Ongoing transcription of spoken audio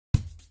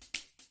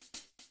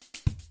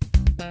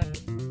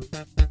Boys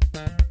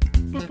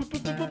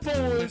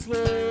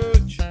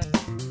Lunch.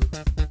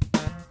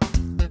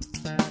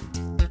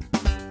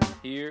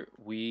 Here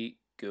we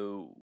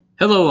go.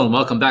 Hello and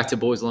welcome back to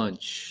Boys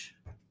Lunch.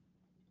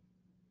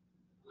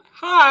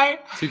 Hi.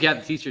 Two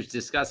Catholic teachers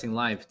discussing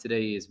life.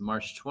 Today is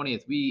March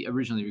 20th. We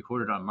originally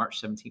recorded on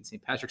March 17th,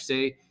 St. Patrick's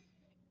Day.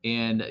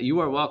 And you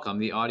are welcome.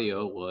 The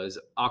audio was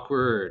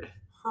awkward.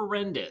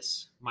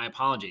 Horrendous. My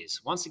apologies.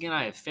 Once again,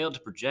 I have failed to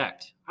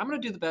project. I'm going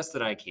to do the best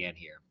that I can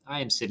here. I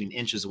am sitting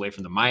inches away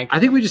from the mic. I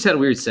think we just had a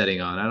weird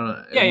setting on. I don't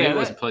know. Yeah, Maybe yeah. it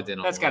wasn't plugged in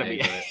all That's the got to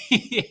way,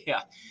 be.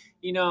 Yeah.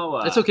 You know.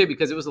 That's okay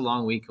because it was a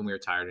long week and we were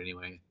tired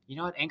anyway. You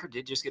know what? Anchor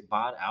did just get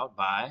bought out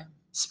by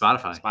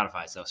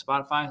Spotify. So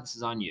Spotify, this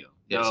is on you.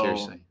 Yeah, So,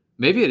 seriously.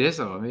 Maybe it is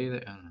though. Maybe I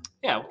don't know.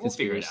 Yeah, we'll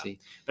figure it out.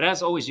 But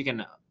as always, you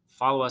can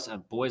follow us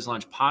at Boys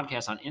Lunch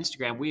Podcast on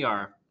Instagram. We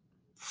are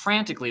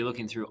frantically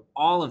looking through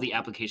all of the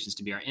applications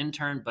to be our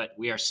intern, but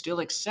we are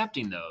still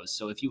accepting those.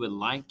 So if you would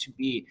like to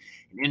be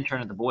an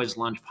intern at the Boys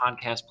Lunch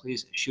Podcast,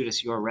 please shoot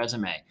us your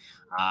resume.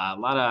 A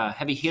lot of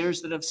heavy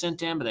hitters that have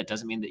sent in, but that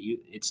doesn't mean that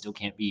it still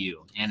can't be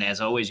you. And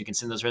as always, you can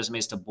send those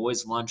resumes to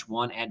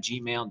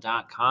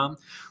boyslunch1@gmail.com.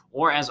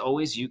 Or as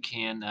always, you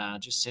can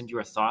just send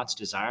your thoughts,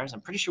 desires. I'm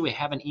pretty sure we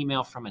have an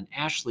email from an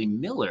Ashley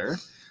Miller.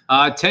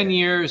 10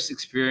 years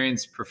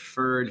experience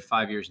preferred,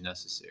 5 years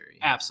necessary.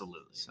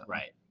 Absolutely. So,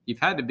 right. You've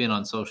had to been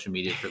on social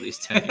media for at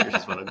least 10 years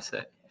is what I would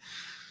say.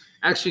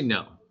 Actually,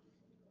 no. I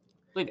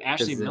believe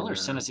Ashley Miller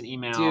sent us an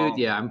email. Dude,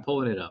 yeah, I'm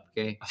pulling it up,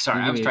 okay?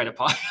 Sorry, I was trying to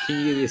pause. Can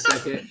you give me a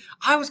second?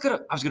 I was gonna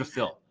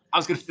fill.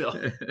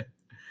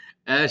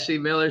 Ashley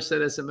Miller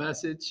sent us a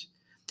message.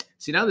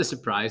 See, now the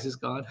surprise is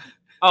gone.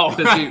 Oh,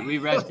 because we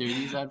read through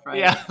these on Friday.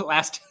 Yeah,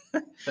 last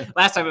time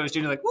I was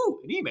doing like,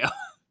 woo, an email.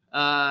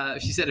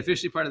 She said,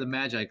 officially part of the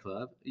Magi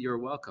Club. You're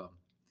welcome.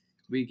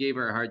 We gave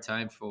her a hard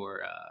time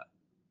for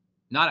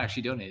not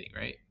actually donating,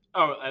 right?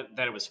 Oh,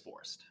 that it was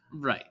forced.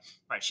 Right.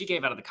 She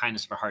gave out of the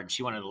kindness of her heart, and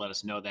she wanted to let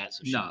us know that.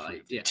 So she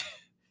approved it.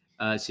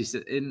 She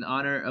said, in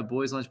honor of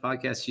Boys Lunch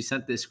Podcast, she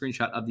sent this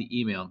screenshot of the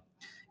email.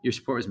 Your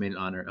support was made in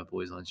honor of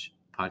Boys Lunch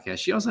Podcast.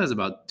 She also has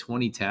about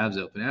 20 tabs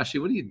open.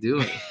 Ashley, what are you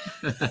doing?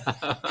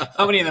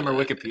 How many of them are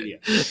Wikipedia?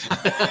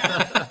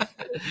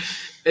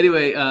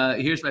 Anyway,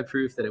 here's my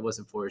proof that it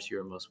wasn't forced.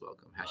 You're most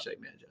welcome.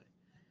 #Magi.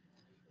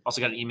 Also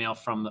got an email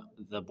from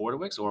the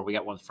Borderwicks, or we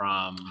got one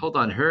from. Hold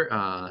on, her.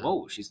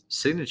 Whoa, she's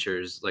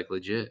signature's like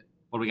legit.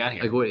 What do we got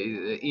here? Like what?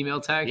 Email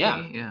tag?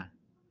 Yeah, thing? Yeah.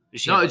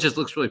 No, it just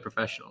looks really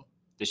professional.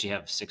 Does she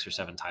have 6 or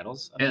 7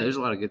 titles? Yeah, there's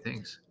a lot of good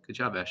things. Good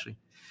job, Ashley.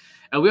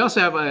 And we also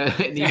have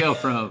an email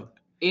from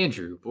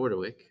Andrew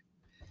Bordewick.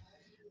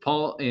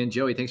 Paul and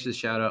Joey, thanks for the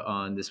shout out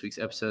on this week's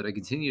episode. I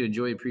continue to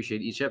enjoy and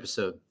appreciate each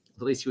episode.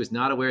 Lacey was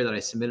not aware that I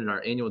submitted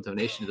our annual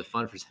donation to the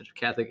Fund for Central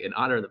Catholic in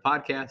honor of the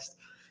podcast.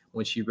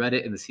 When she read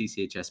it in the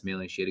CCHS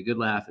mailing, she had a good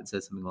laugh and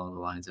said something along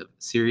the lines of,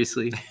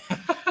 seriously?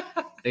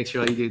 Thanks for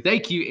all you do.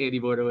 Thank you, Andy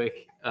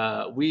Bordewick.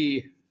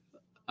 We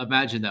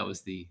imagine that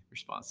was the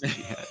response that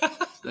she had. So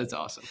that's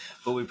awesome.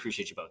 But we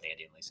appreciate you both,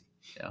 Andy and Lacey.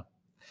 Yeah.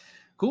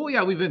 Cool.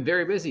 Yeah, we've been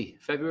very busy.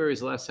 February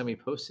is the last time we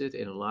posted,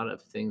 and a lot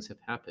of things have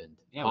happened.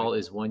 Yeah, Paul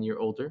is 1 year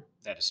older.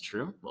 That is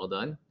true. Well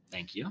done.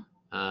 Thank you.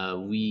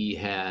 We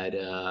had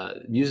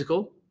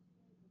musical,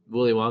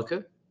 Willy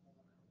Wonka.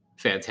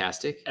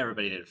 Fantastic.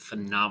 Everybody did a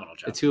phenomenal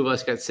job. The two of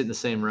us got to sit in the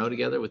same row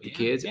together with the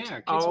kids. Yeah, our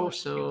kids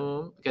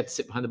awesome. Got to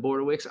sit behind the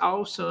Borderwicks.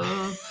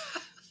 Awesome.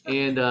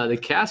 And the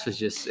cast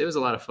was it was a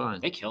lot of fun.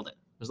 They killed it.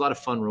 There was a lot of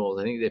fun roles.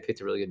 I think they picked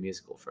a really good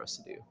musical for us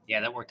to do. Yeah,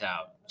 that worked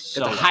out.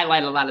 So to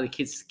highlight a lot of the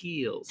kids'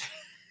 skills.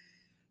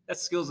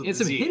 That's skills with and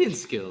some hidden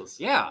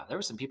skills. Yeah, there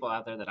were some people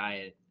out there that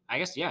I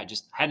guess, I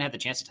just hadn't had the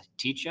chance to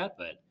teach yet,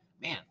 but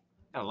man,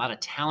 got a lot of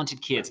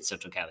talented kids at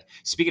Central Catholic.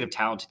 Speaking of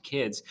talented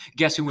kids,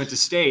 guess who went to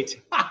state?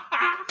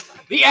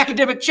 The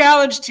Academic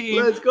Challenge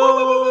team. Let's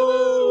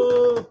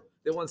go.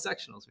 They won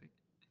sectionals, right?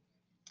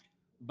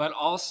 But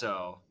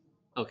also,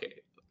 okay.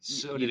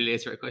 So you didn't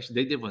answer my question.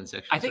 They did win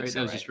sectionals. I think right? so,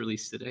 that was right? just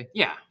released today.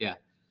 Yeah.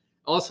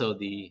 Also,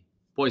 the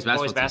boys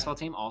basketball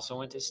team also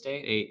went to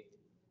state. 8.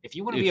 If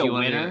you want to be a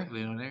winner,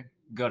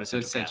 go to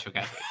Central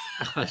Catholic.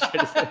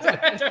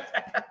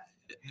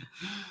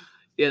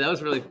 Yeah, that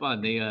was really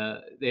fun. They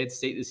had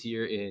state this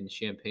year in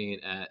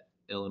Champaign at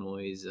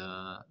Illinois'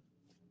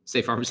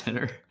 State Farm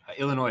Center.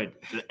 Illinois,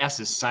 the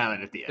S is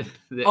silent at the end.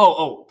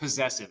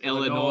 Possessive.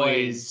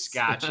 Illinois.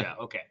 Gotcha.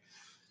 Okay.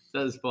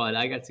 That was fun.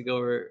 I got to go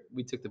over.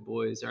 I took the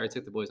boys on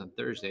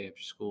Thursday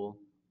after school.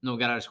 No,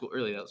 got out of school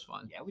early. That was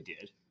fun. Yeah, we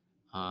did.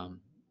 To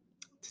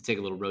take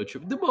a little road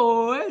trip with the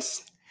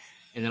boys.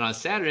 And then on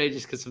Saturday,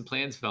 just because some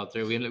plans fell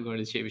through, we ended up going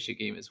to the championship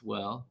game as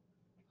well.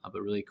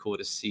 But really cool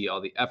to see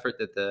all the effort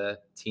that the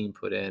team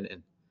put in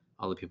and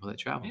all the people that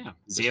traveled. Yeah,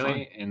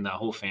 Zaylee and the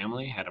whole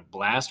family had a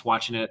blast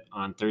watching it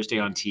on Thursday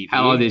on TV.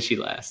 How long did she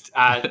last?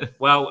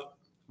 Well,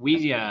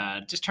 we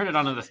just turned it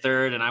on in the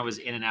third, and I was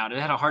in and out. I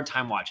had a hard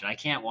time watching. I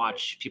can't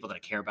watch people that I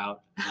care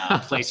about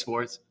play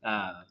sports.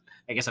 I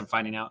guess I'm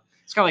finding out.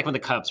 It's kind of like when the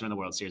Cubs were in the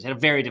World Series. I had a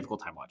very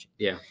difficult time watching.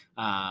 Yeah.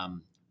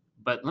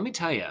 But let me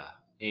tell you,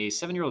 a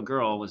 7-year-old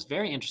girl was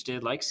very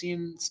interested, like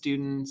seeing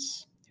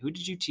students. Who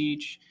did you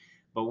teach?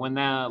 But when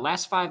the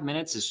last 5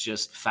 minutes is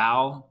just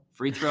foul,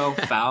 free throw,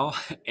 foul,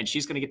 and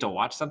she's going to get to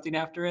watch something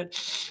after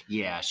it,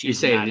 yeah, You she's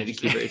say not it to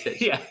keep her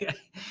interested. attention. Yeah.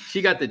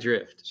 She got the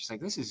drift. She's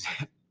like, this is,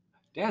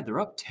 Dad, they're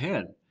up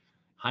 10.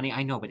 Honey,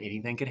 I know, but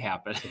anything could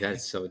happen.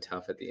 That's so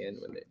tough at the end.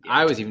 Yeah.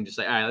 I was even just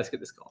like, all right, let's get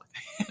this going.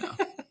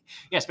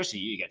 Yeah, especially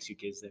you got 2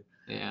 kids there.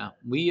 Yeah.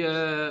 We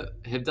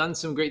have done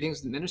some great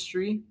things with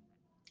ministry.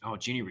 Oh,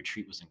 junior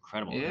retreat was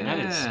incredible. Yeah. And that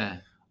is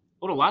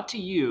owed a lot to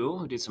you,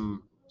 who did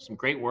some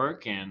great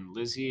work, and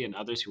Lizzie and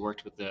others who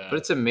worked with the. But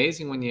it's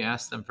amazing when you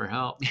ask them for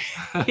help.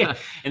 Yeah,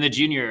 and the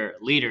junior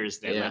leaders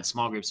that Yeah. led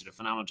small groups did a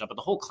phenomenal job. But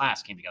the whole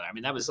class came together. I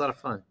mean, that It was was a lot of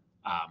fun.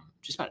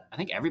 just about. I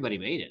think everybody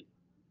made it.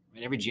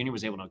 Right? Every junior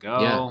was able to go.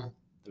 Yeah.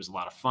 There was a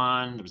lot of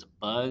fun. There was a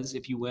buzz,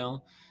 if you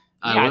will.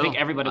 I think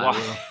will. everybody I walked.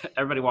 will.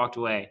 Everybody walked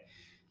away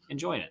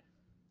enjoying it.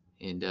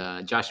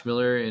 And Josh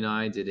Miller and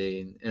I did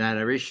an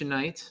adoration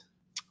night.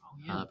 Oh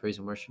yeah, Praise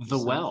and worship. The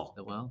stuff. Well.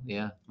 The Well,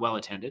 yeah. well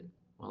attended.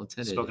 Well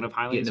attended. Spoken of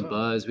highly. Getting as a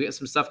well. buzz. We got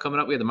some stuff coming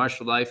up. We have the March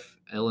for Life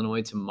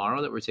Illinois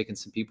tomorrow that we're taking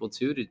some people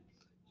to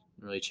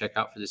really check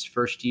out for this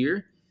first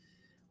year.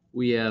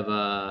 We have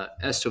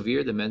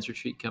Estovere, the men's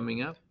retreat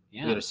coming up.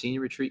 Yeah, We got a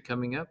senior retreat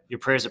coming up. your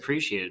prayers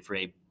appreciated for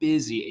a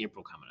busy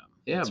April coming up.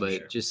 Yeah, That's for but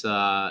sure. just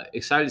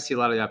excited to see a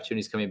lot of the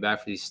opportunities coming back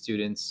for these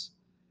students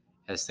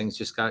as things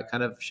just got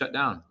kind of shut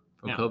down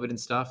from Yeah. COVID and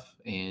stuff.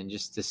 And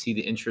just to see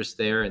the interest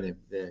there and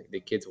the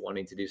kids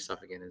wanting to do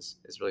stuff again is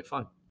really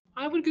fun.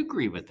 I would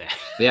agree with that.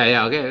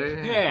 Yeah,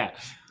 okay.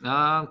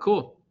 Yeah.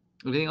 Cool.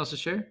 Anything else to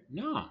share?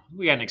 No,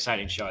 we got an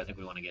exciting show I think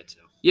we want to get to.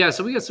 Yeah,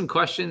 so we got some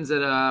questions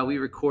that we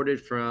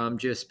recorded from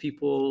just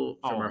people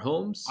from Oh, our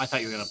homes. I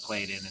thought you were going to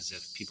play it in as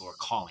if people were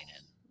calling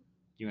in.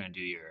 You were going to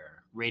do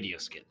your radio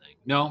skit thing.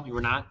 No, you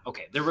were not?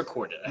 Okay, they're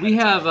recorded. ahead We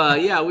of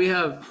time. have we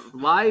have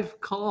live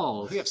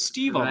calls. We have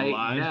Steve on the right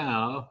line.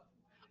 now.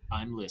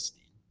 I'm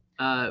listening.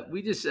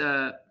 We just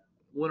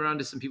went around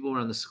to some people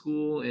around the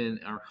school and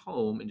our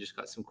home and just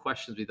got some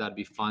questions. We thought it'd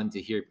be fun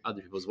to hear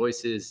other people's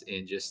voices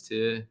and just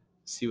to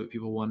see what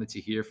people wanted to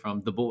hear from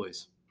the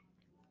boys.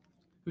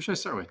 Who should I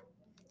start with?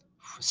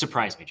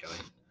 Surprise me, Joey.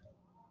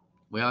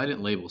 Well, I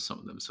didn't label some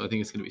of them, so I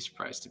think it's going to be a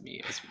surprise to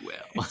me as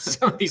well.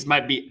 Some of these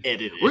might be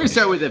edited. We're going to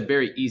start with a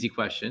very easy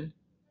question.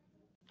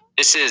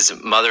 This is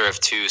mother of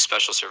 2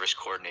 special service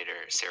coordinator,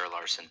 Sarah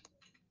Larson.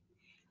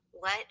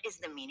 What is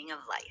the meaning of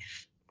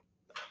life?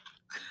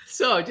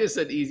 So just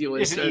an easy one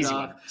to It's an start easy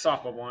off. one.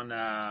 Softball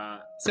one.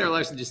 Sarah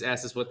Larson just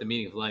asked us what the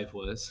meaning of life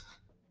was.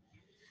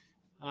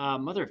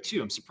 Mother of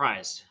 2. I'm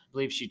surprised. I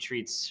believe she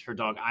treats her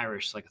dog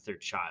Irish like a third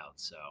child.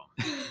 So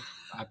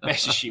I bet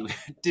she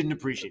didn't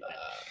appreciate that.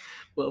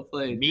 Well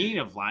played. Meaning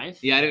of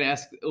life? Yeah, I didn't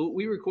ask.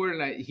 We recorded,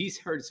 and he's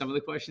heard some of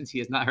the questions. He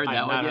has not heard I that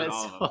have one not yet. heard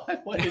all So of I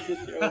wanted to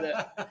throw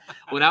that.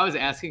 When I was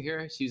asking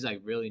her, she was like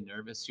really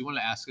nervous. She wanted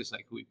to ask us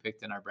like who we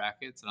picked in our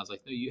brackets, and I was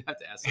like, no, you have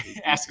to ask me.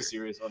 Ask a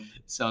serious one.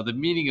 So the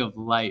meaning of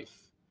life,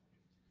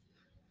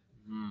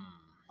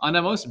 on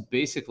the most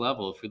basic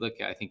level, if we look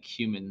at, I think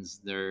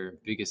humans, their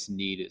biggest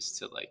need is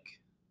to like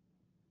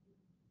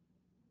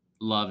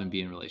love and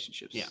be in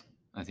relationships. Yeah.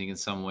 I think in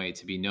some way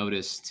to be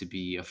noticed, to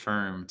be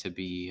affirmed, to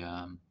be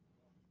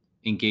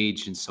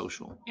engaged in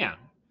social. Yeah.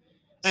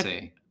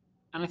 Say.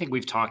 And I think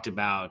we've talked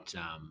about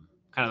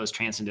kind of those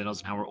transcendentals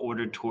and how we're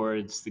ordered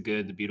towards the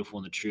good, the beautiful,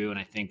 and the true. And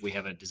I think we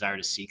have a desire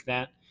to seek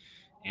that.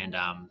 And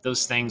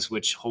those things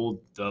which hold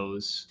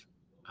those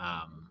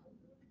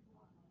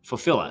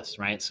fulfill us,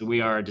 right? So we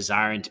are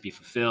desiring to be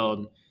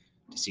fulfilled,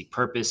 to seek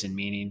purpose and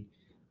meaning.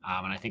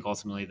 And I think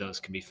ultimately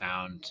those can be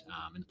found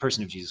in the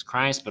person of Jesus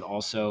Christ, but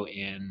also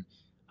in,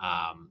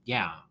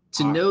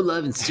 To know,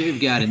 love, and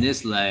serve God in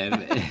this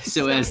life,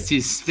 so as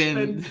to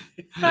spend.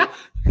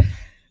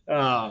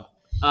 Uh,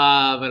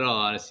 But in all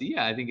honesty,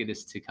 yeah, I think it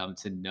is to come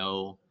to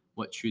know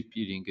what truth,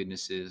 beauty, and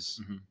goodness is,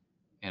 Mhm.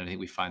 and I think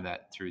we find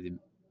that through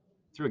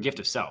through a gift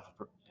of self.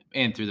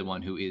 the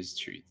one who is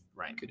truth,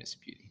 Right. goodness,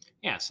 and beauty,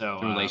 Yeah. So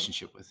the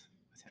relationship with him.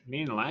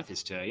 meaning of life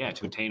is to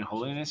attain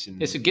holiness and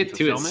Yeah, so get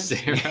to it, fulfillment.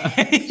 Sarah.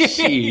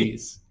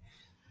 Jeez,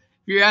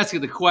 if you're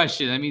asking the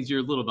question, that means you're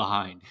a little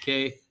behind.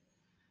 Okay.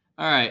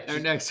 All right, our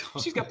next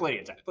one. She's got plenty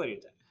of time. Plenty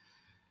of time.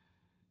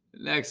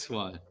 Next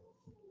one.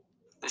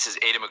 This is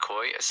Ada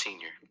McCoy, a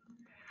senior.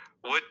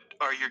 What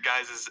are your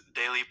guys'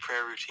 daily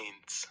prayer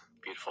routines?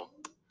 Beautiful.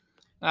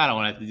 I don't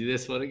want to have to do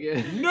this one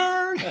again.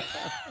 Nerd.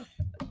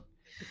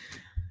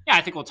 Yeah,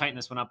 I think we'll tighten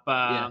this one up.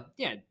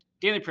 Yeah,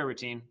 daily prayer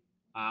routine.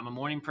 I'm a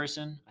morning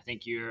person. I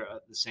think you're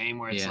the same,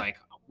 where it's Yeah. like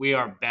we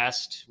are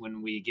best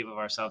when we give of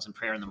ourselves in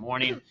prayer in the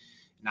morning,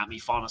 not me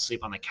falling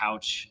asleep on the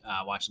couch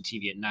watching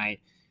TV at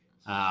night.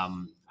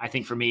 I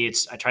think for me,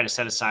 I try to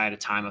set aside a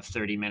time of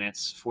 30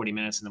 minutes, 40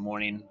 minutes in the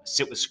morning,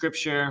 sit with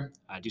scripture,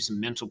 do some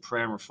mental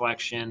prayer and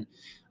reflection,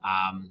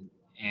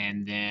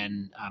 and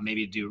then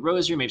maybe do a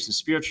rosary, maybe some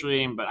spiritual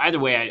reading. But either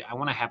way, I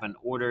want to have an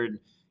ordered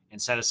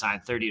and set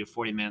aside 30 to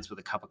 40 minutes with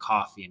a cup of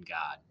coffee and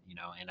God,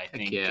 and I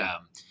think, yeah.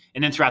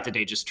 and then throughout the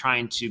day, just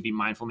trying to be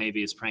mindful.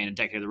 Maybe it's praying a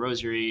decade of the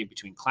rosary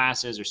between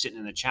classes or sitting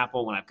in the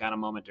chapel when I've got a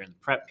moment during the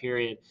prep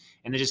period,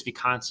 and then just be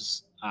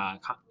conscious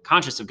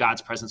conscious of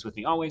God's presence with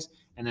me always.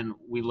 And then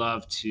we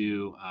love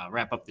to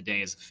wrap up the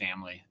day as a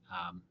family,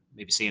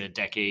 maybe say in a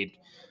decade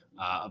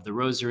of the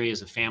rosary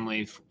as a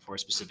family for a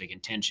specific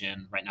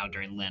intention. Right now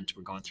during Lent,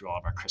 we're going through all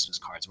of our Christmas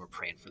cards. We're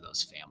praying for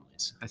those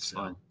families. That's So,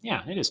 fun.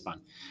 Yeah, it is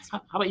fun.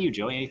 How about you,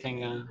 Joey?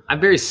 Anything? I'm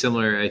very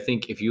similar. I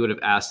think if you would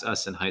have asked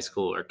us in high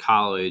school or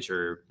college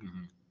or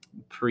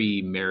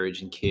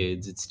pre-marriage and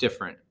kids, it's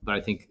different. But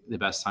I think the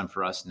best time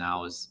for us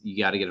now is you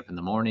got to get up in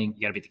the morning.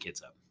 You got to beat the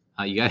kids up.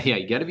 You got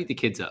to beat the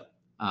kids up.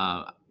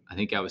 I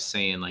think I was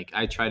saying like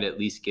I try to at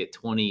least get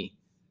 20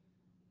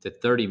 to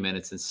 30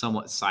 minutes in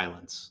somewhat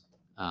silence.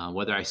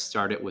 Whether I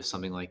start it with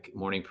something like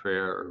morning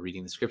prayer or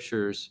reading the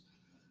scriptures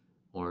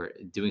or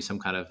doing some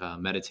kind of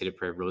meditative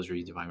prayer,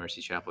 rosary, Divine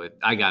Mercy Chaplet,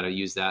 I got to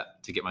use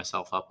that to get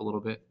myself up a little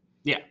bit.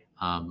 Yeah.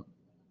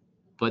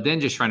 But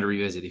then just trying to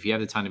revisit, if you have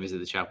the time to visit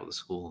the chapel at the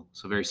school,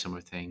 so very similar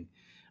thing.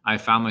 I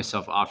found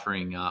myself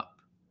offering up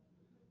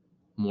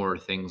more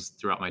things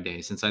throughout my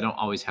day since I don't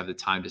always have the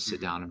time to sit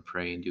down and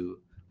pray and do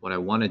what I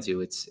want to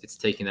do. It's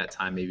taking that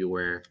time maybe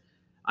where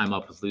I'm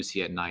up with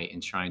Lucy at night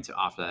and trying to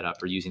offer that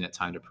up or using that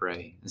time to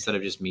pray instead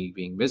of just me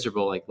being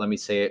miserable. Like, let me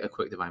say a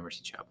quick Divine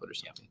Mercy Chaplet or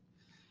something.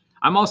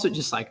 I'm also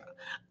just like,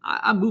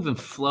 I'm moving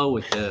flow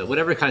with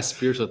whatever kind of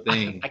spiritual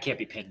thing. I can't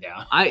be pinned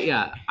down.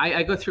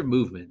 I go through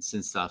movements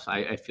and stuff.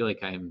 I feel like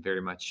I am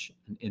very much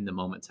an in the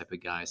moment type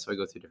of guy. So I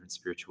go through different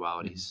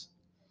spiritualities.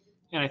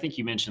 And I think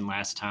you mentioned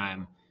last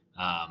time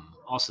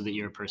also that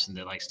you're a person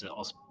that likes to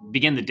also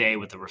begin the day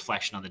with a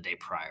reflection on the day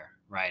prior,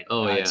 right?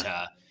 Oh,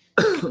 yeah.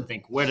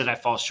 Think, where did I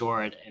fall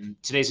short?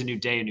 And today's a new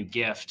day, a new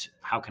gift.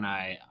 How can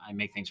I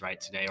make things right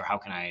today? Or how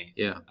can I?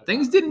 Yeah,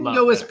 things didn't love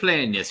go as better.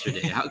 planned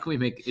yesterday. How can we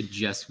make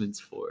adjustments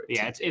for it?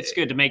 Yeah, it's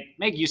good to make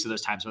use of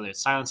those times, whether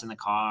it's silence in the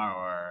car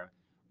or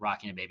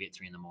rocking a baby at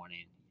 3 a.m.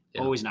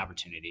 Yeah. Always an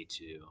opportunity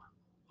to.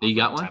 You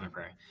got offer one? time in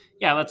prayer.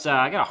 Yeah, let's.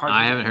 I got a hard.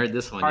 I haven't heard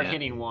this one hard yet.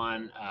 hitting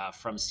one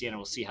from Sienna.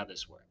 We'll see how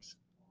this works.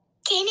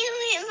 Can you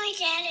meet my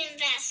dad in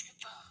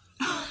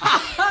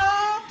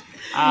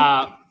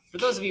basketball? For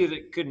those of you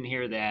that couldn't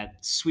hear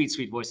that sweet,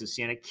 sweet voice of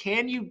Sienna,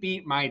 can you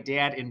beat my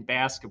dad in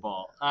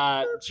basketball?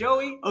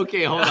 Joey?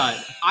 Okay, hold on.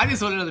 I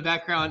just want to know the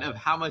background of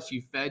how much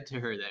you fed to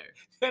her there.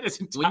 That is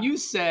When you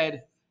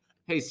said,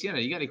 "Hey, Sienna,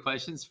 you got any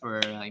questions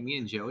for me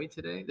and Joey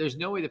today?" There's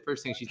no way the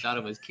first thing she thought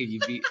of was, "Can you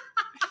beat?"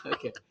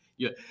 Okay,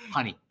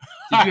 honey,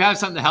 did you have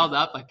something held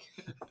up? Like,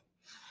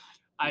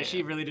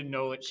 she really didn't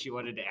know what she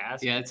wanted to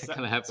ask. yeah, it's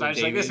kind of happened. So I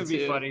was like, this would be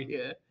too. funny.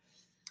 Yeah,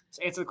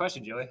 So answer the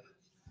question, Joey.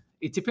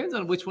 it depends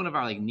on which one of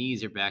our like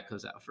knees or back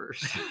goes out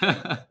first.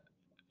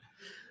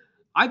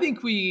 I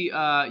think you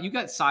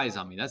got size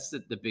on me. That's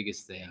the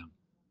biggest thing. Yeah.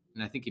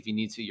 And I think if you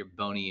need to, your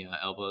bony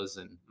elbows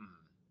and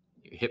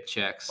your hip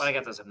checks. But I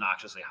got those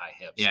obnoxiously high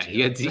hips. Yeah,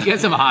 too. you got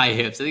some high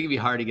hips. I think it'd be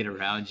hard to get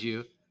around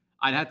you.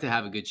 I'd have to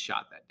have a good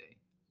shot that day.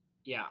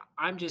 Yeah,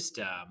 I'm just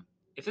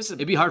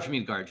It'd be hard for me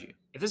to guard you.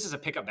 if this is a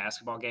pickup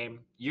basketball game,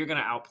 you're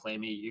gonna outplay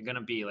me. You're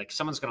gonna be like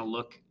someone's gonna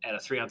look at a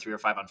 3-on-3 or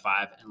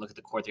 5-on-5 and look at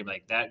the court. They're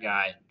like, that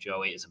guy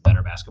Joey is a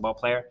better basketball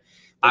player.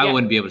 But I yeah,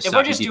 wouldn't be able to if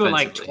stop we're just you doing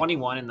like defensively.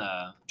 21 in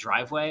the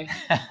driveway,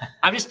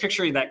 I'm just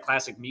picturing that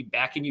classic me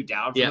backing you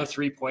down from Yeah. the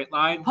 3-point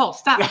line. Oh,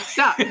 stop.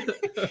 and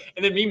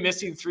then me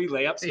missing 3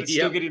 layups, but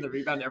still Yep. getting the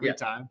rebound every Yep.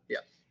 time.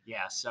 Yep.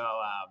 Yeah. So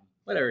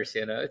Whatever,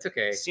 Sienna. It's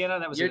okay. Sienna,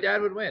 that was Your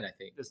dad would win, I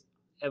think.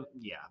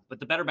 yeah, but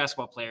the better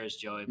basketball player is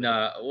Joey. But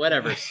No,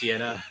 whatever,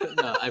 Sienna.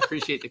 No, I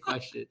appreciate the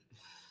question.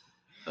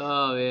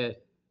 Oh, man.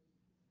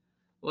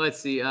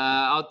 Let's see.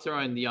 I'll throw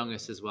in the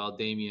youngest as well,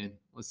 Damien.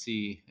 Let's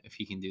see if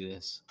he can do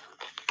this.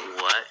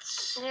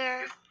 What's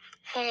your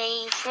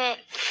favorite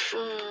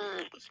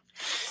food?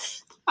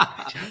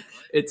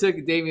 It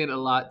took Damien a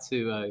lot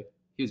to.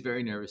 He was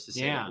very nervous to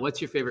say, Yeah.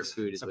 "What's your favorite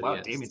food?" Is so, what wow, he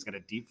asked. Damien's got a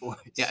deep voice.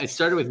 Yeah, it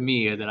started with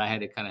me that I had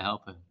to kind of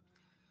help him.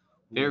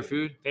 Favorite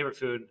food? Favorite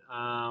food.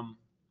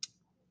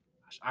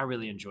 Gosh, I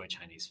really enjoy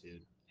Chinese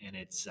food, and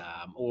it's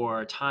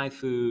or Thai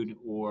food,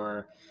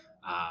 or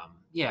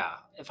yeah.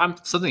 If I'm,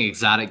 Something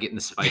exotic, getting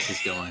the spices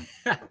going.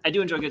 I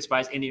do enjoy good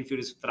spice. Indian food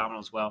is phenomenal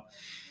as well.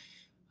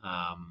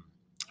 I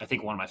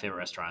think one of my favorite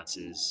restaurants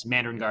is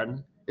Mandarin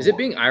Garden. Is it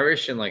being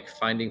Irish and like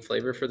finding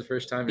flavor for the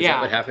first time? Is Yeah.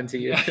 that what happened to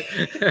you?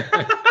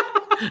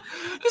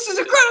 This is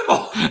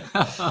incredible.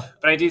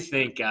 But I do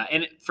think,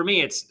 and for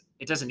me, it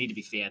doesn't need to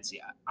be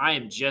fancy. I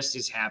am just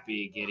as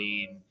happy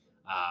getting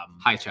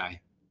Hai Chai.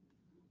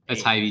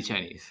 That's Hy-Vee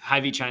Chinese.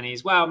 Hy-Vee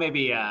Chinese. Well,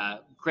 maybe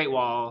Great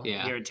Wall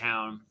Yeah. here in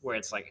town, where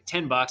it's like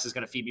 $10 is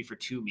going to feed me for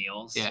 2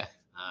 meals. Yeah.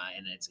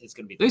 And it's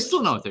going to be. They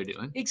still know delicious. what they're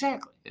doing.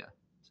 Exactly.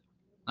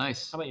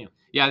 Nice. How about you?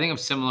 Yeah, I think I'm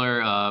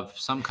similar of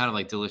some kind of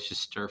like delicious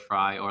stir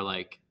fry or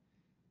like,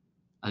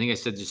 I think I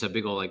said just a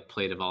big old like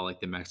plate of all like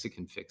the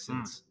Mexican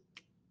fixins.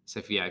 So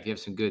if you have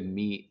some good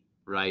meat,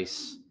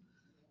 rice,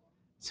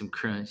 some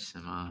crunch,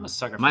 some I'm a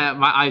sucker for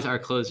my eyes are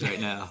closed right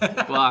now.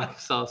 Guac,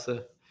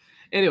 salsa.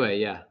 Anyway,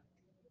 yeah.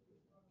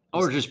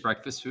 Or just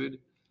breakfast food.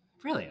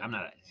 Really, I'm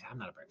not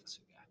a breakfast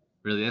food guy.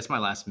 Really, that's my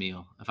last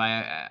meal. If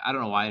I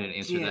don't know why I didn't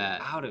answer Get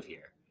that. out of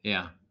here.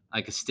 Yeah.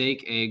 Like a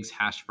steak, eggs,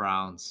 hash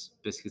browns,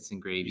 biscuits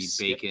and gravy,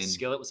 bacon.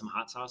 Skillet with some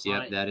hot sauce on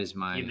it. Yep, that is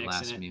my You mixing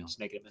last it, meal just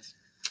make it a mess.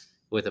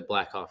 with a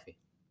black coffee.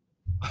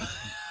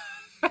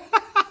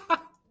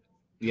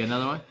 You got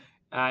another one?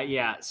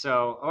 Yeah,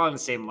 so along the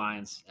same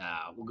lines,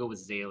 we'll go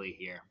with Zaylee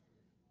here.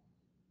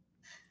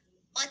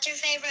 What's your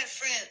favorite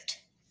fruit?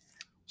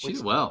 She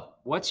did well.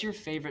 What's your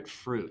favorite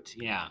fruit?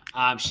 Yeah.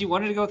 She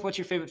wanted to go with what's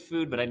your favorite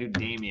food, but I knew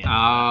Damien.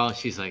 Oh,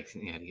 she's like,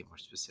 yeah, to get more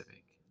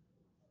specific.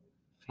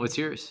 What's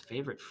yours?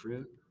 Favorite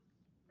fruit?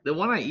 The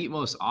one I eat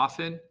most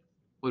often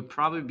would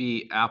probably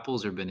be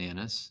apples or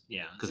bananas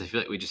Yeah. because I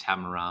feel like we just have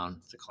them around.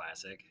 It's a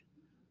classic.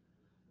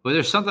 But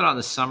there's something on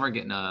the summer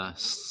getting a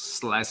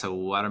slice of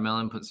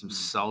watermelon, putting some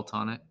salt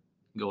on it,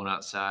 going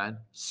outside,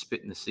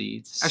 spitting the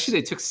seeds.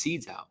 Actually, they took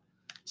seeds out.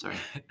 Sorry.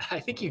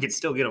 I think you could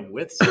still get them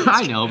with seeds.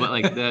 I know, but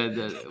like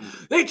the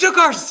They took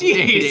our they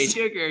seeds.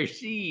 took our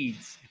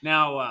seeds.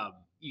 Now,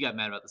 You got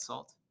mad about the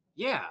salt?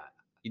 yeah.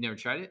 You never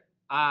tried it?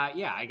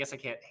 Yeah, I guess I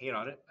can't hate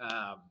on it.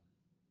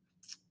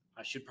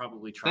 I should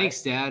probably try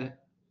Thanks, it. Dad.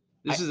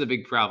 This is a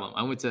big problem.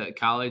 I went to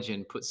college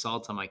and put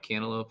salt on my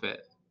cantaloupe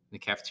at the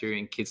cafeteria,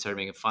 and kids started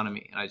making fun of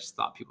me. And I just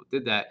thought people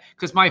did that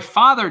because my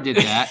father did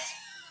that.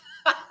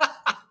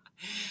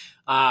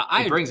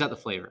 It brings out the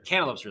flavor.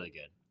 Cantaloupe's really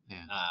good.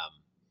 Yeah.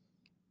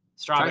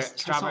 Strawberries.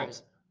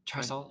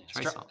 Try salt.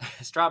 Try salt.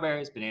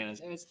 Strawberries,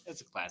 bananas.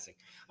 It's a classic.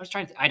 I was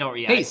trying to. I don't.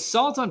 Yeah. Hey,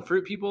 salt on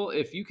fruit, people.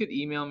 If you could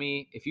email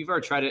me, if you've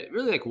ever tried it,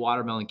 really like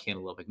watermelon,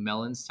 cantaloupe, like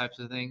melons types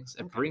of things,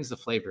 it brings the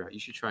flavor out. You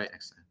should try it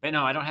next time. But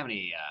no, I don't have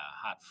any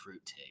hot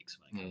fruit takes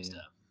when it comes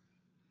to.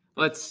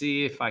 Let's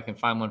see if I can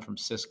find one from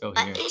Cisco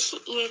here. What is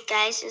your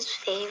guys'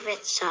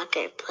 favorite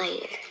soccer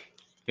player?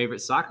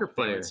 Favorite soccer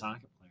player? Favorite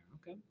soccer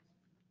player. Okay.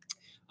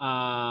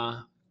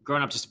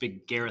 Growing up, just a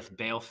big Gareth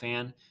Bale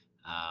fan.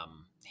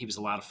 He was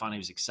a lot of fun. He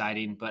was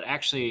exciting. But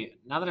actually,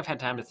 now that I've had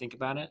time to think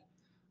about it,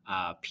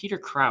 Peter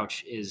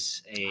Crouch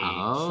is a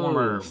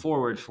former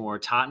forward for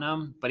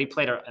Tottenham, but he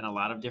played in a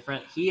lot of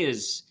different. He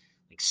is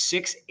like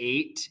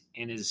 6'8"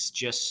 and is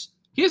just.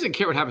 He doesn't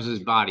care what happens to his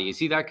body. Is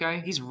he that guy?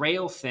 He's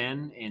rail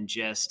thin and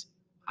just.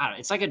 I don't know.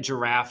 It's like a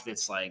giraffe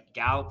that's like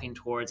galloping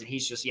towards, and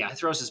he's just he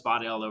throws his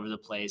body all over the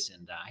place,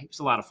 and he was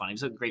a lot of fun. He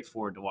was a great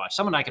forward to watch.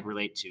 Someone I could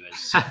relate to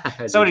as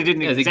somebody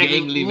didn't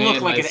exactly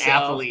look like an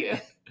athlete. Yeah.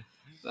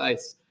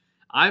 Nice.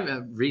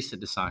 I'm recent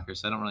to soccer,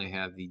 so I don't really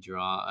have the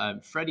draw.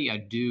 Freddie, I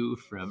do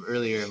from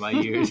earlier in my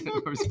years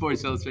from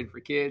Sports Illustrated for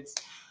Kids.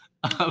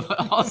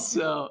 But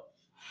also,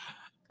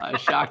 I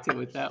shocked him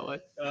with that one.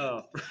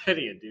 Oh,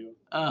 Freddie, I do.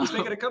 He's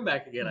making a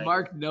comeback again.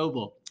 Mark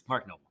Noble.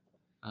 Mark Noble.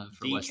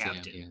 For The West Ham.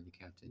 captain. Yeah, the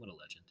captain. What a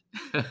legend.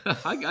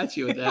 I got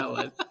you with that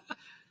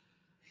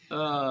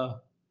one.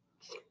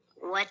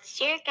 What's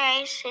your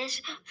guys'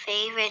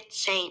 favorite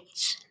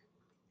saints?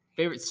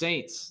 Favorite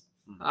Saints?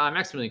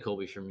 Maximilian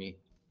Colby for me.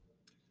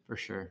 For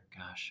sure.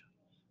 Gosh.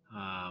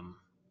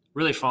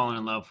 Really fallen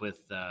in love with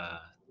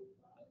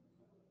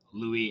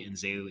Louis and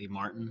Zaylee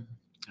Martin.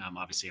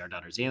 Obviously, our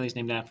daughter Zaylee's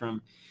named after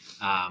him.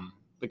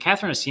 But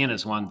Catherine of Siena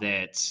is one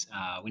that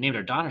we named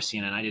our daughter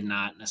Siena, and I did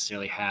not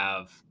necessarily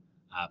have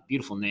a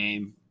beautiful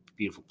name,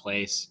 beautiful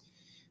place.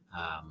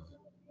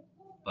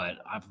 But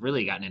I've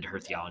really gotten into her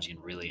theology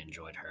and really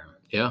enjoyed her.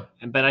 Yeah.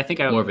 But I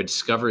think More of a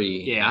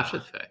discovery after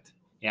the fact.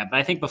 Yeah, but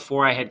I think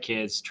before I had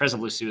kids, Teresa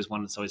of Lisieux is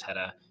one that's always had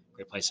a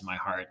great place in my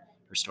heart.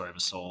 Her Story of a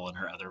Soul and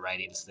her other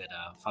writings that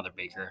Father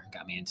Baker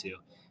got me into.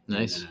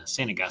 Nice. And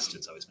St.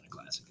 Augustine's always been a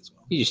classic as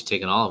well. You just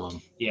taken all of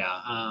them. Yeah.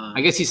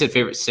 I guess he said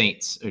favorite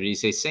saints, or did he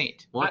say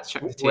saint? We'll have to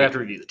check the tape. We'll have to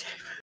review the tape.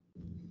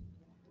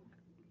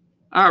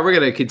 All right, we're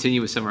going to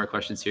continue with some of our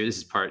questions here. This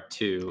is part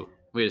 2.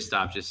 We had to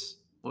stop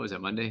what was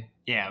that, Monday?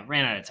 Yeah,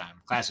 ran out of time.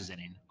 Class was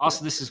ending.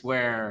 Also, this is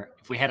where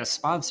if we had a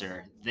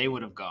sponsor, they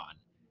would have gone.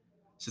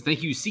 So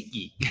thank you,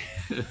 SeatGeek.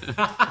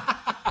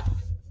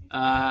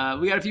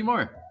 We got a few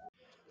more.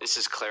 This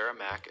is Clara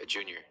Mack, a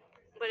junior.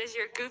 What is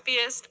your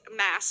goofiest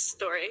mass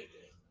story?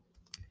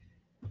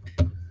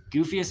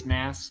 Goofiest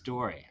math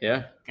story.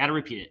 Yeah. Got to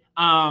repeat it.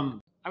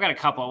 I've got a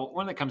couple.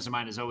 One that comes to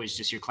mind is always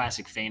just your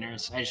classic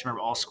feigners. I just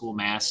remember all school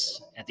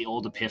mass at the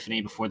old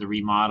Epiphany before the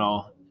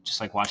remodel, just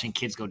like watching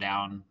kids go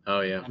down. Oh,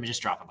 yeah. I mean,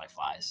 just dropping like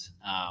flies.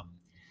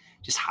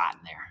 Just hot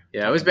in there.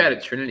 Yeah, it was bad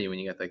at Trinity when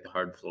you got like the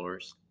hard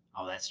floors.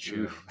 Oh, that's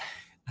true.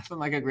 Nothing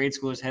like a grade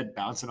schooler's head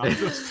bouncing off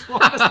those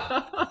floors.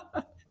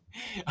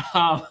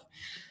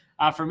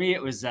 For me,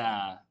 it was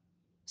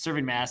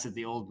serving mass at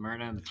the old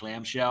Myrna and the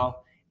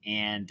clamshell.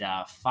 And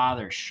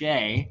Father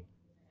Shea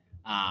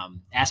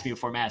asked me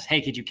before mass, hey,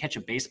 could you catch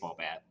a baseball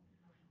bat?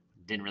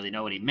 Didn't really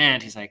know what he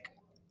meant. He's like,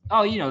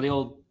 oh, the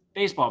old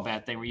baseball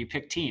bat thing where you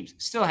pick teams.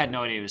 Still had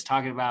no idea what he was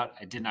talking about.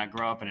 I did not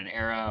grow up in an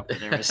era where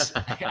there was,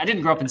 I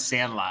didn't grow up in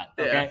Sandlot.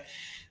 Okay.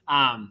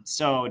 Yeah.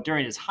 So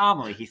during his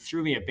homily, he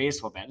threw me a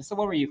baseball bat. It's the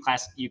one where you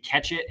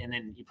catch it and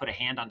then you put a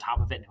hand on top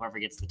of it and whoever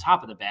gets the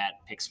top of the bat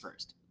picks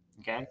first.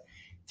 Okay.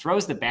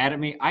 Throws the bat at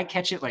me. I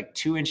catch it like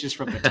 2 inches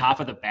from the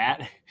top of the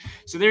bat.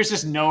 So there's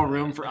just no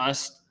room for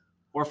us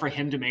or for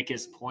him to make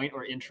his point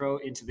or intro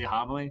into the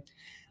homily.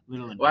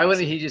 Why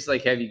wouldn't he just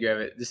like have you grab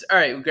it? Just all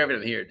right, we'll grab it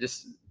up here.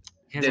 Just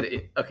did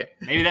it. Okay.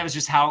 Maybe that was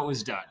just how it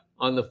was done.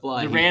 on the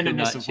fly. The He could randomness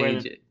not of where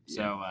change the- it.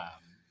 So,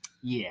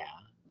 yeah.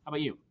 How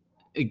about you?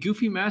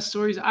 Goofy math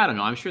stories. I don't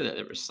know. I'm sure that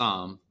there were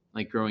some,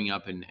 like growing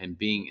up and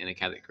being in a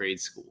Catholic grade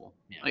school.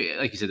 Yeah.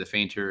 Like you said, the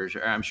fainters.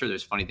 Or I'm sure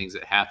there's funny things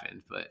that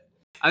happened, but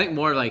I think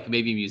more like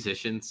maybe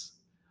musicians.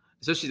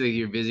 Especially like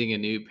you're visiting a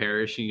new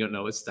parish and you don't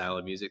know what style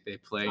of music they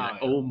play. Oh, Like, yeah.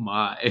 oh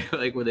my!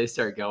 Like when they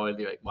start going,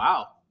 you're like,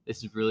 wow,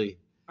 this is really.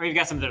 Or you've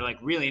got some that are like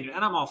really, and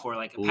I'm all for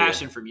like a Ooh,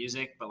 passion for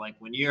music, but like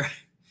when you're,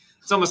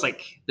 it's almost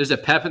like, There's a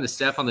pep in the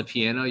step on the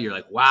piano. You're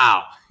like,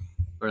 wow.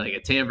 Or like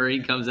a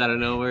tambourine comes out of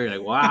nowhere. You're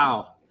like,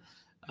 wow.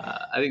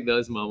 I think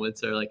those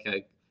moments are like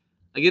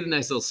I get a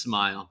nice little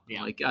smile.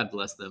 Yeah. Like, God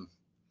bless them.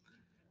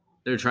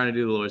 They're trying to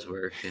do the Lord's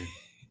work. And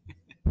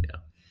yeah,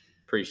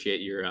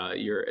 appreciate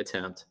your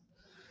attempt.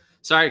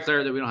 Sorry,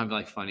 Claire, that we don't have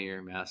like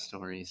funnier math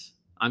stories.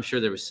 I'm sure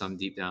there was some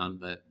deep down,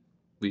 but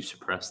we've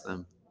suppressed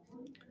them.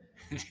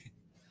 What's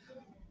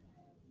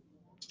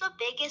the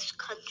biggest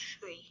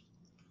country?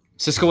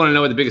 Cisco want to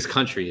know what the biggest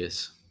country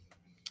is.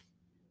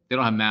 They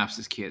don't have maps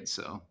as kids,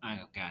 so. I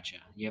gotcha.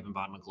 You haven't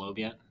bought him a globe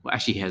yet? Well,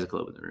 actually, he has a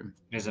globe in the room.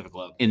 You guys have a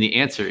globe. And the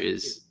answer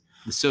is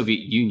the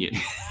Soviet Union.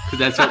 Because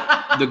that's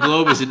what the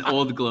globe is, an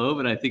old globe,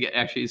 and I think it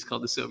actually is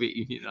called the Soviet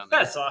Union on there.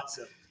 That's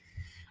awesome.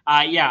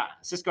 Yeah,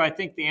 Cisco, I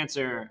think the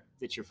answer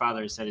that your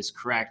father said is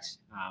correct.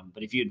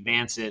 But if you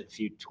advance it a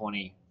few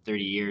 20,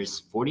 30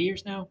 years, 40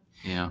 years now,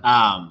 Yeah.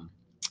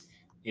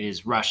 it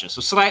is Russia.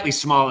 So slightly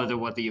smaller than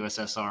what the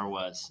USSR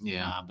was.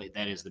 Yeah. But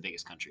that is the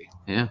biggest country.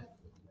 Yeah.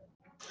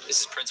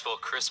 This is Principal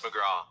Chris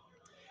McGraw.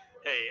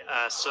 Hey,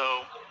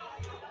 so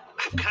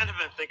I've kind of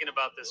been thinking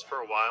about this for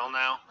a while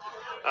now.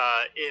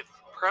 If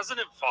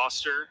President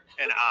Foster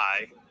and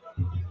I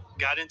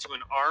got into an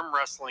arm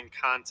wrestling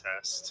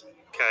contest,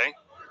 okay,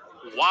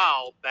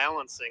 while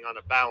balancing on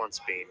a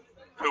balance beam,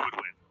 who would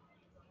win?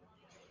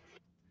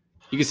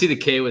 You can see the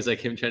K was like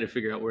him trying to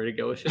figure out where to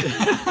go with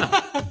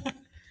it.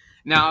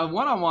 Now, a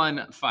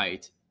one-on-one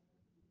fight,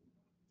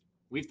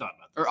 We've thought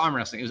about this. or arm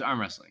wrestling. It was arm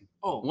wrestling.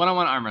 Oh,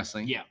 One-on-one arm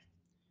wrestling. yeah.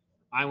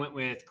 I went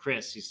with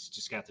Chris. He's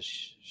just got the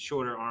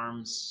shorter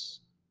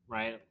arms,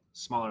 right?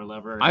 Smaller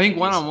lever. I think he's-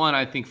 one-on-one,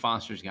 I think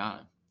Foster's got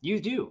him. You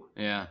do.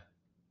 Yeah.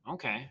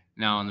 Okay.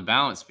 Now, on the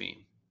balance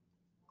beam,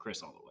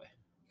 Chris all the way.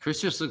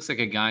 Chris just looks like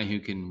a guy who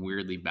can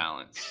weirdly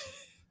balance.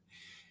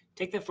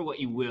 Take that for what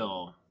you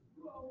will,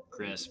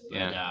 Chris. But,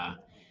 Yeah.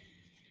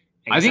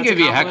 I I guess think that's it'd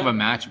be a heck of a compliment.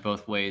 match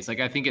both ways. Like,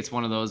 I think it's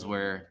one of those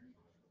where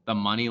the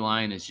money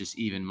line is just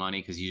even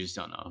money because you just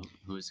don't know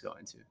who it's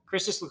going to.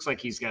 Chris just looks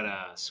like he's got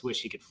a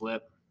switch he could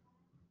flip,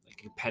 like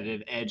a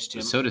competitive edge to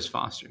him. So does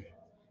Foster.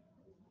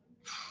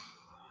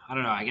 I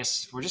don't know. I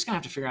guess we're just gonna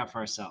have to figure out for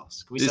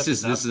ourselves. Can we This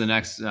set is the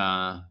next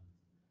Mayweather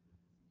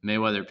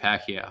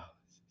Pacquiao.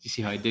 You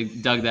see how I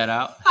dug that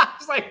out? I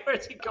was like,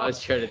 where's he I going?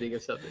 was trying to think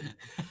of something.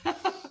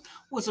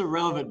 What's a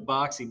relevant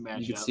boxing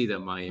match? You can see that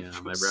my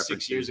From my 6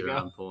 references years are ago.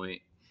 on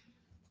point.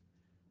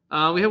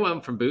 We have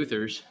one from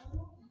Boothers.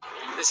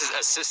 This is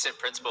Assistant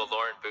Principal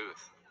Lauren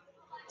Booth.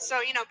 So,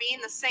 being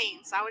the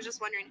Saints, I was just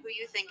wondering who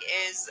you think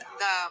is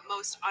the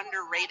most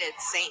underrated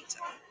saint.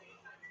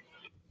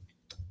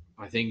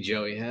 I think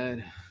Joey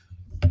had.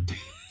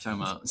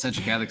 Talking about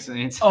Central Catholic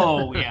Saints.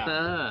 Oh,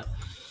 yeah.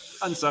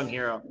 Unsung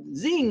hero.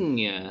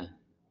 Zing.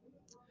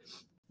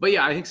 But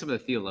yeah, I think some of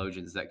the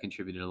theologians that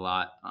contributed a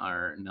lot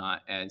are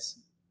not as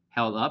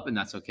held up, and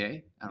that's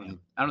okay. I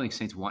don't think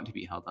saints want to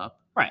be held up.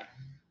 Right.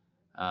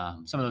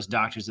 Some of those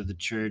doctors of the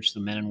church, the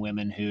men and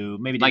women who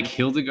maybe Like didn't-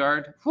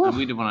 Hildegard. Whew.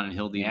 We did one on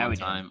Hildy Yeah, one we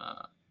did. time.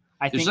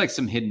 I There's think like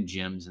some hidden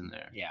gems in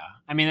there. yeah.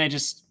 I mean, they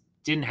just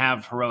didn't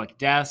have heroic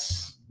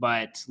deaths,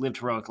 but lived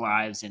heroic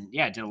lives, and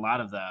did a lot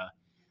of the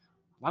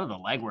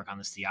legwork on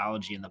this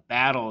theology and the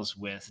battles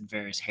with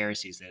various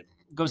heresies that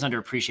goes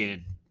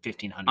underappreciated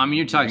 1500. I mean,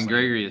 you're talking years later.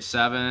 Gregory the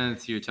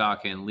Seventh. You're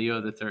talking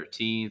Leo the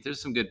 13th. There's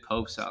some good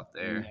popes out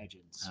there.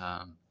 Legends.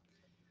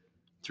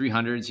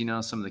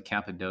 300s, some of the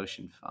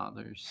Cappadocian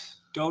fathers.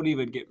 Don't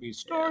even get me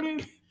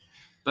started.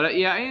 But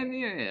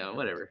yeah,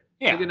 whatever. Is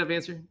that Yeah. a good enough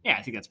answer? Yeah,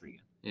 I think that's pretty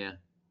good. Yeah.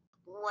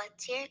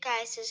 What's your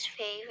guys'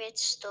 favorite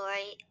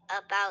story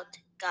about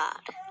God?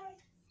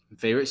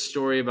 Favorite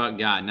story about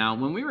God. Now,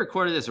 when we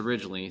recorded this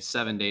originally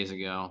 7 days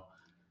ago,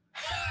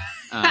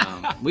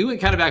 we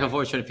went kind of back and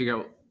forth trying to figure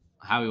out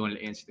how we wanted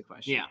to answer the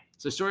question. Yeah.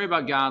 So, story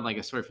about God, like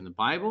a story from the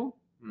Bible,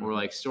 or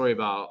like story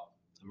about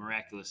a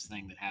miraculous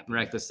thing that happened.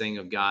 miraculous thing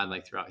of God,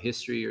 like throughout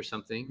history or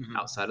something Mhm.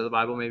 outside of the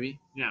Bible, maybe.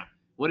 Yeah.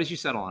 What did you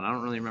settle on? I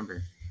don't really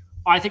remember.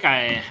 Well, I think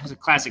it was a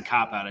classic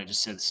cop out. I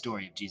just said the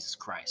story of Jesus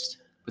Christ.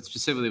 But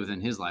specifically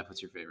within his life,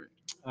 what's your favorite?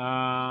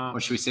 Or Or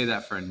should we save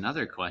that for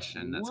another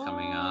question that's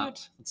coming up?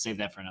 Let's save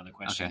that for another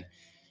question. Okay.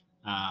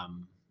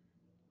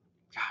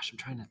 Gosh, I'm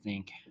trying to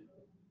think.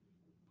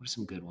 What are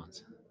some good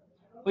ones?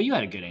 Well, you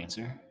had a good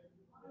answer.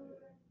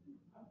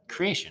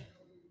 Creation.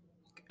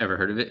 Ever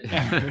heard of it?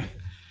 Ever.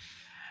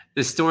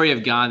 The story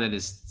of God that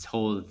is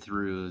told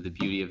through the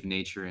beauty of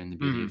nature and the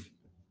beauty Mhm. of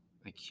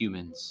like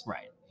humans,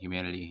 Right.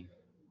 humanity.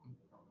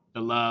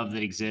 The love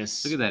that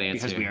exists. Look at that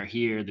Because answer. we are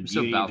here. The I'm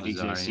so beauty that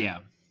Balthazar, exists. yeah.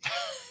 Yeah.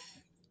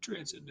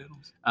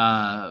 Transcendentals.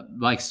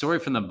 Like story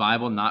from the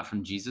Bible, not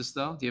from Jesus,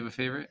 though. Do you have a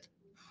favorite?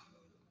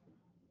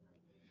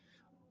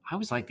 I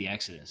always like the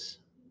Exodus.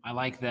 I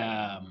like the.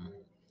 I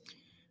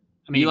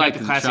mean, You like got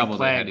the classic trouble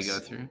they had to plagues,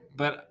 go through.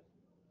 but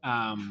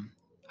I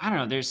don't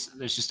know. There's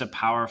just a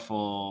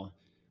powerful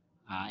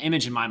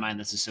image in my mind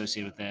that's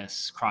associated with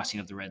this crossing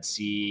of the Red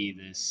Sea.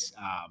 This,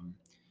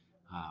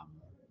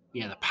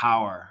 the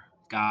power,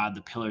 God,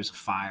 the pillars of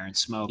fire and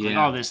smoke, like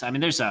Yeah. all this. I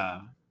mean, there's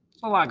a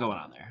lot going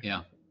on there.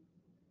 Yeah.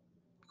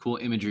 Cool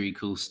imagery,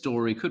 cool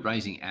story, good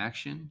rising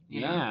action.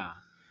 you know? Yeah,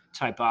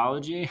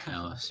 typology.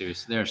 No,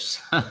 seriously,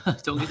 there's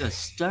don't get us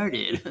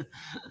started.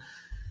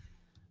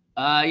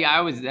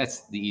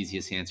 That's the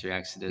easiest answer,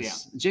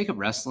 Exodus. Jacob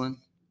wrestling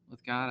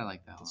with God, I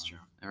like that. That's one.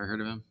 true. Ever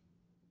heard of him?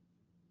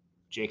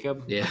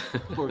 Jacob. Yeah.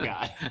 Poor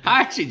guy.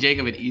 Actually,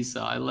 Jacob and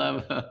Esau. I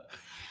love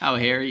how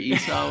hairy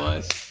Esau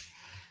was.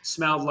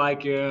 Smelled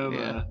like him.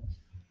 Yeah.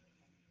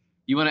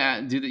 You want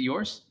to do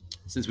yours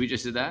since we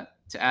just did that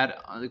to add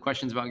the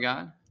questions about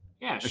God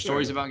Yeah, or sure.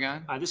 stories about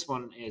God? This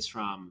one is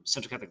from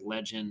Central Catholic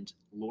legend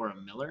Laura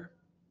Miller.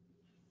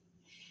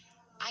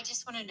 I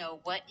just want to know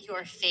what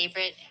your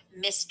favorite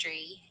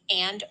mystery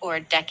and or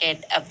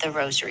decade of the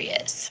rosary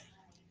is.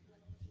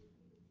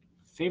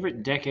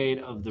 Favorite decade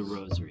of the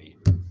Rosary.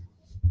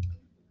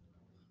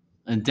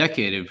 A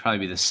decade, it would probably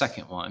be the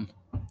second one.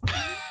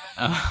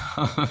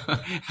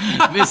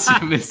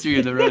 Mystery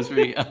of the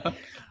Rosary.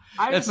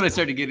 That's when I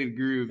started getting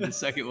groove. The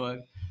second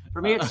one.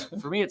 For me,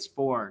 it's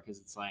 4 because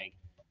it's like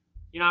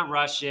you're not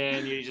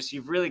rushing.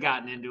 You've really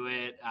gotten into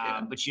it,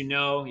 but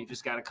you've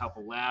just got a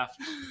couple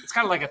left. It's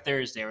kind of like a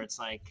Thursday where it's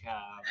like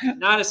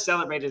not as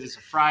celebrated as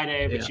a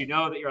Friday, but you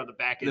know that you're on the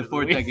back end. The of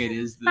fourth the week. decade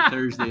is the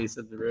Thursdays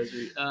of the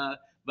Rosary.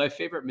 My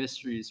favorite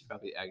mystery is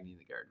probably Agony in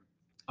the Garden.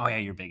 Oh yeah,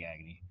 you're big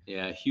Agony.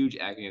 Yeah, huge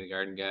Agony in the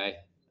Garden guy.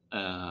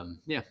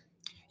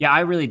 Yeah, I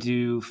really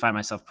do find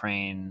myself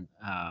praying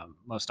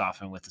most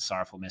often with the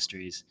sorrowful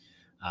mysteries.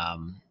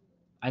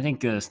 I think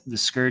the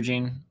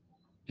scourging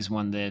is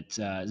one that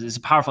is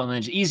a powerful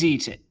image, easy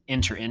to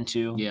enter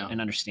into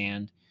and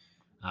understand.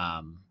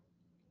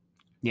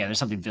 There's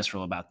something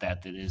visceral about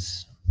that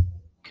is.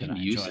 Couldn't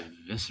use it.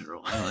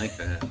 Visceral. I like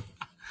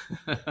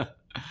that.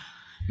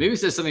 Maybe it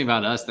says something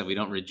about us that we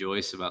don't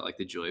rejoice about, like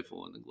the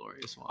joyful and the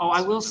glorious ones. Oh,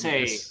 I will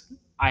say,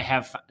 I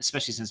have,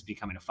 especially since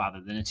becoming a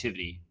father, the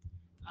nativity.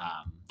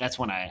 That's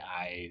when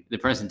I the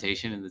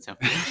presentation in the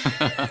temple.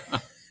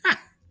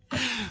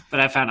 But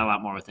I found a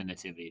lot more with the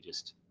nativity.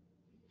 Just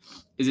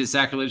is it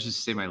sacrilegious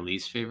to say my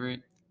least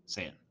favorite?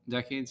 Say it.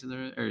 Decades of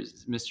or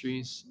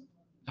mysteries.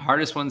 The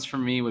hardest ones for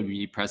me would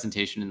be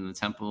presentation in the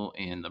temple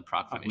and the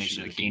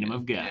proclamation of the kingdom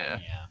of God. Yeah,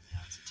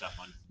 that's a tough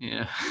one.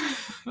 Yeah.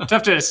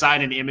 Tough to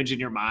assign an image in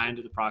your mind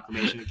to the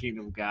proclamation of the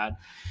kingdom of God.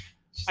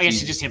 I guess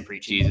it's just him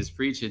preaching. Jesus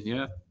preaching,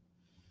 yeah.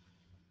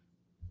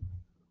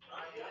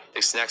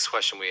 This next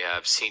question we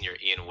have senior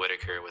Ian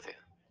Whitaker with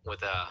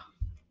a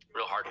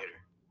real hard hitter.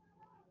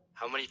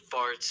 How many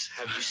farts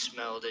have you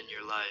smelled in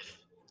your life?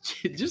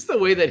 Just the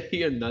way that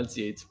he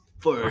enunciates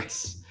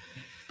farts.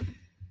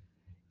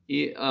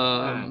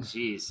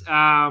 Jeez.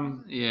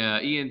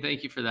 Yeah, Ian,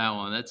 thank you for that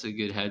one. That's a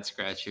good head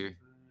scratcher.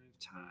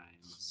 5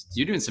 times.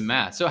 You're doing some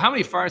math. So how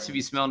many farts have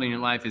you smelled in your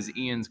life is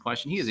Ian's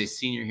question. He is a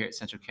senior here at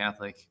Central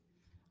Catholic,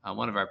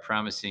 one of our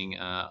promising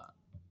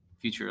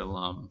future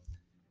alum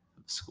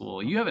of the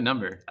school. You have a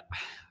number.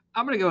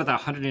 I'm going to go with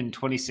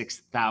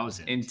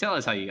 126,000. And tell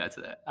us how you got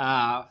to that.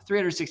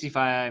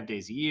 365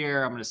 days a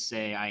year. I'm going to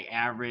say I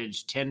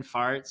average 10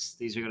 farts.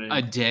 These are going to...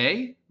 A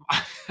day?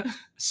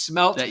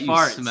 Smelt that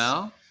farts. You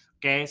smell?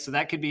 Okay, so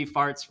that could be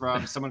farts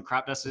from someone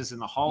crop dusted us in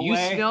the hallway. You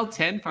smell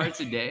 10 farts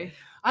a day?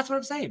 That's what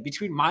I'm saying.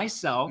 Between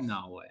myself...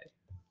 No way.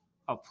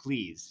 Oh,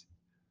 please.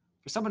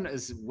 For someone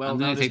as well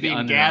known as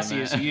being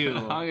gassy as you...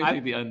 I'm going to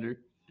take the under.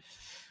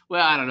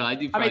 Well, I don't know. I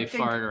do probably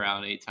fart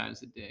around 8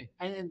 times a day.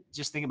 And then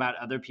just think about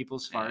other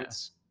people's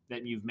farts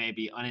that you've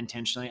maybe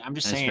unintentionally. I'm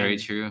just saying. That's very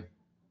true.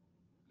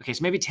 Okay,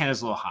 so maybe 10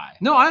 is a little high.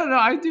 No, I don't know.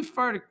 I do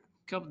fart a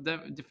couple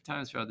different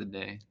times throughout the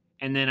day.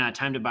 And then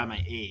timed it by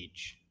my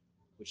age,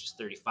 which is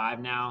 35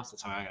 now. So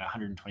that's how I got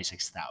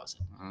 126,000.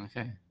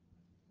 Okay.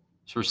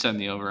 So we're setting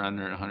the over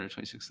under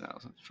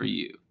 126,000 for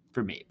you.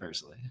 For me,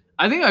 personally.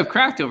 I think I've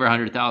cracked over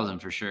 100,000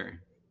 for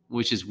sure,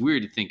 which is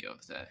weird to think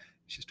of that.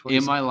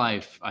 In my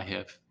life, I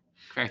have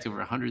cracked over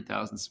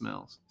 100,000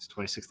 smells. It's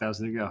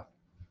 26,000 to go.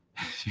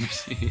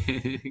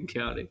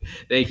 Counting.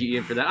 Thank you,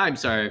 Ian, for that. I'm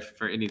sorry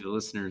for any of the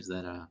listeners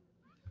that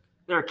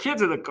there are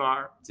kids in the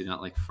car. Do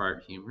not like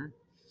fart humor.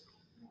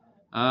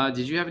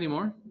 Did you have any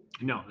more?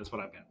 No, that's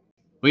what I've got.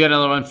 We got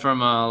another one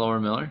from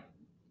Laura Miller.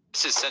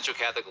 This is Central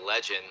Catholic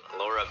legend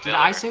Laura Miller. Did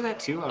I say that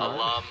too?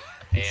 Alum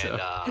and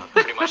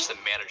pretty much the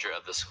manager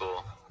of the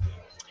school.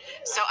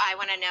 So I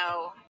want to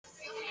know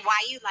why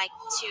you like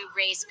to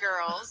raise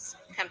girls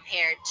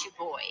compared to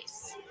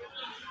boys.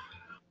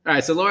 All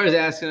right, so Laura's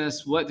asking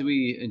us, what do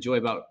we enjoy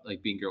about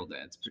like being girl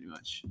dads, pretty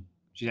much.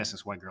 She's asking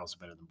us why girls are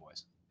better than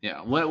boys.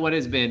 Yeah, what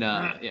has been,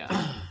 Again,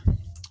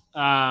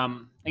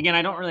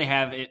 I don't really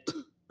have it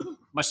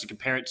much to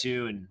compare it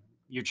to, and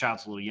your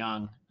child's a little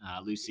young,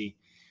 Lucy.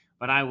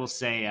 But I will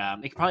say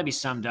it could probably be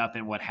summed up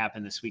in what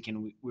happened this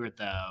weekend. We were at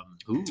the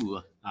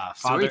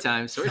Story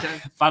time.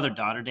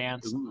 father-daughter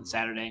dance Ooh. on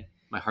Saturday.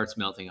 My heart's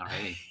melting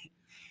already.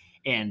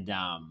 And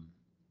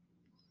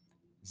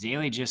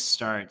Zaylee just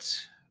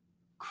starts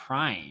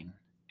crying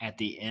at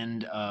the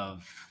end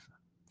of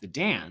the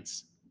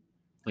dance.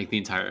 Like the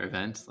entire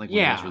event, like when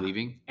you guys were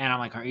leaving. And I'm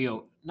like, are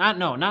you not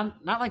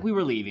like we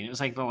were leaving. It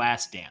was like the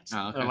last dance,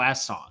 Oh, okay. the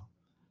last song.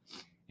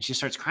 And she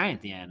starts crying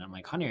at the end. I'm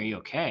like, honey, are you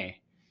okay?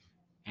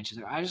 And she's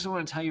like, I just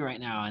want to tell you right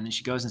now. And then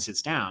she goes and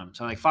sits down.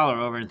 So I like follow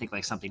her over and think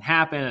like something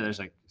happened, or there's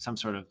like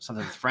something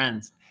with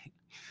friends.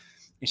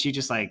 And she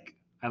just like,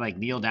 I like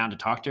kneel down to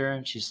talk to her,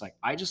 and she's like,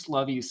 I just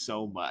love you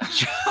so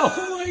much.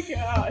 Oh my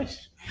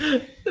gosh.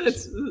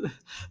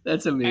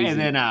 That's amazing. And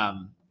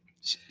then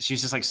she's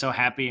just like so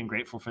happy and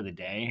grateful for the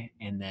day.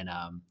 And then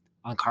on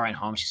the car ride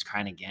home, she's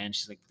crying again.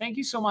 She's like, thank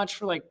you so much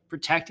for like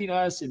protecting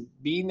us and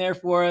being there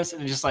for us.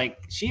 And just like,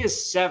 she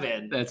is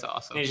 7. That's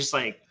awesome. And it's just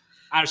like,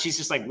 I don't know, she's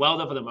just like welled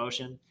up with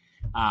emotion.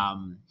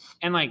 And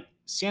like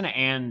Sienna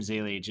and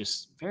Zaylee,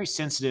 just very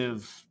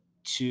sensitive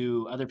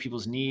to other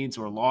people's needs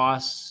or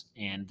loss.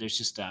 And there's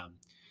just, I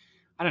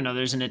don't know,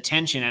 there's an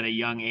attention at a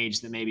young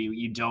age that maybe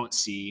you don't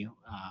see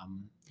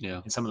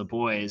in some of the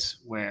boys,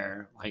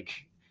 where like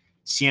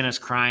Sienna's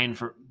crying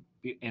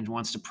and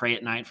wants to pray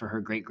at night for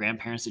her great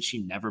grandparents that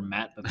she never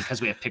met, but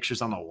because we have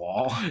pictures on the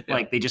wall,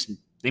 like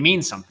they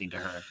mean something to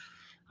her.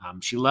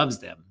 She loves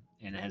them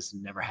and has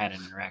never had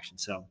an interaction.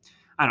 So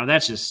I don't know.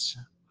 That's just,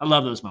 I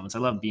love those moments. I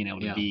love being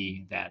able to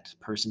be that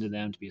person to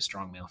them, to be a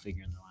strong male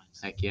figure in their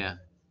lives. Heck yeah.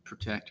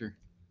 Protector.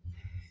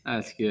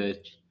 That's good.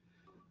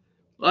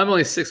 Well, I'm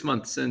only 6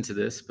 months into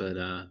this, but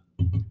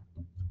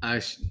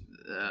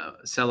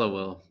Sella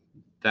will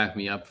back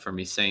me up for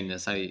me saying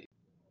this. I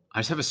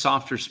just have a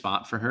softer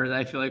spot for her that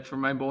I feel like for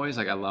my boys.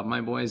 Like I love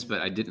my boys,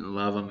 but I didn't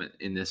love them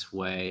in this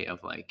way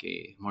of like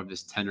more of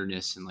this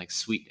tenderness and like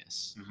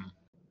sweetness. Mm-hmm.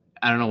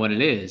 I don't know what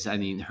it is. I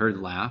mean, her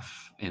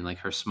laugh and like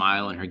her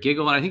smile and her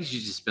giggle. And I think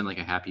she's just been like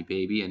a happy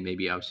baby. And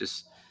maybe I was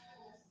just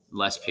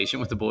less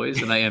patient with the boys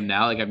than I am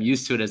now. Like I'm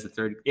used to it as the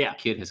third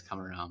kid has come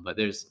around. But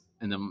there's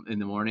in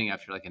the morning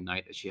after like a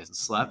night that she hasn't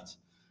slept,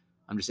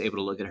 I'm just able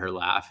to look at her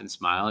laugh and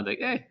smile and be like,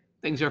 hey,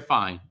 things are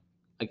fine.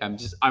 Like I'm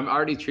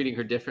already treating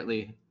her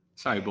differently.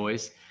 Sorry,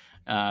 boys,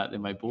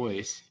 than my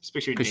boys.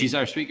 Because she's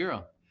our sweet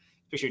girl.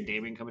 Picture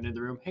Damien coming into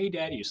the room. Hey,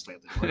 Daddy, you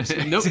slammed the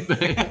door. Nope.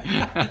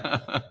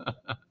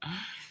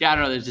 Yeah, I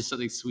don't know. There's just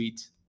something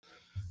sweet.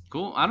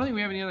 Cool. I don't think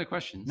we have any other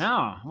questions. No,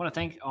 I want to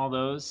thank all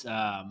those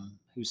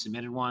who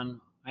submitted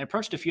one. I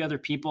approached a few other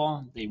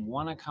people. They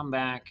want to come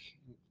back.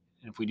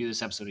 And if we do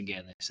this episode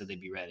again, they said they'd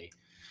be ready.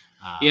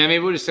 Yeah,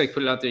 maybe we'll just like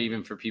put it out there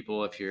even for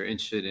people if you're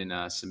interested in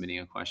submitting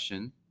a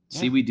question. Yeah.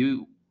 See, we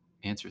do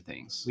answer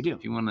things. We do.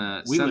 If you want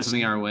to send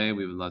something our way,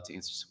 we would love to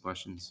answer some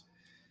questions.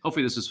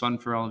 Hopefully this was fun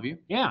for all of you.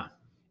 Yeah.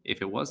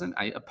 If it wasn't,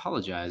 I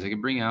apologize. I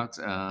can bring out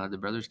the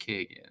Brothers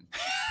K again.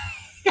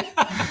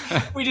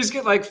 We just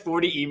get like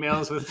 40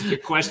 emails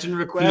with question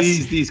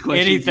requests. These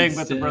questions. Anything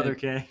instead. but the Brother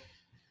K.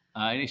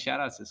 Any shout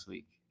outs this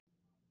week?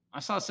 I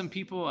saw some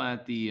people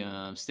at the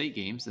state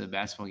games, the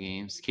basketball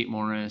games. Kate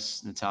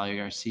Morris, Natalia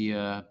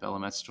Garcia, Bella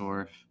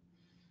Metzdorf.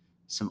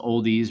 Some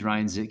oldies,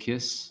 Ryan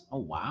Zitkis. Oh,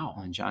 wow.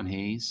 And John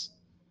Hayes.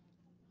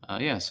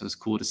 Yeah, so it's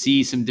cool to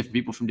see some different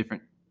people from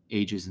different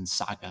ages and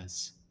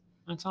sagas.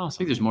 That's I awesome.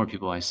 think there's more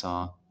people I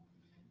saw.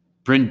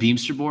 Bren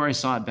Beamsterbor I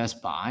saw at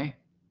Best Buy.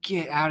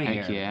 Get out of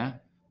Heck here. yeah.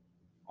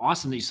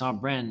 Awesome that you saw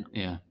Bren.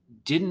 Yeah.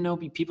 Didn't know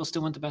people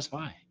still went to Best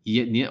Buy.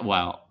 Yeah.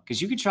 Wow.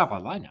 Because you can shop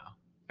online now.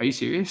 Are you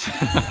serious? And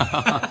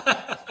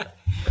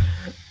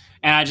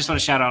I just want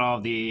to shout out all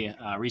of the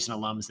recent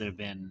alums that have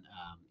been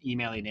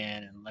emailing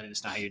in and letting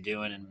us know how you're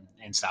doing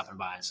and stopping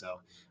by. So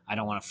I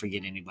don't want to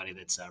forget anybody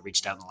that's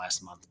reached out in the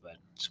last month, but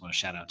just want to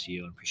shout out to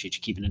you and appreciate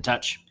you keeping in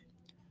touch.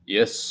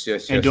 Yes.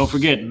 And don't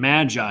forget,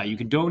 Magi, you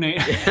can donate.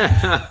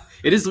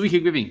 It is the week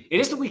of giving. It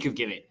is the week of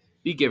giving.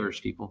 Be givers,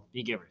 people.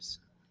 Be givers.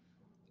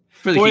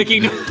 For the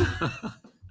kingdom.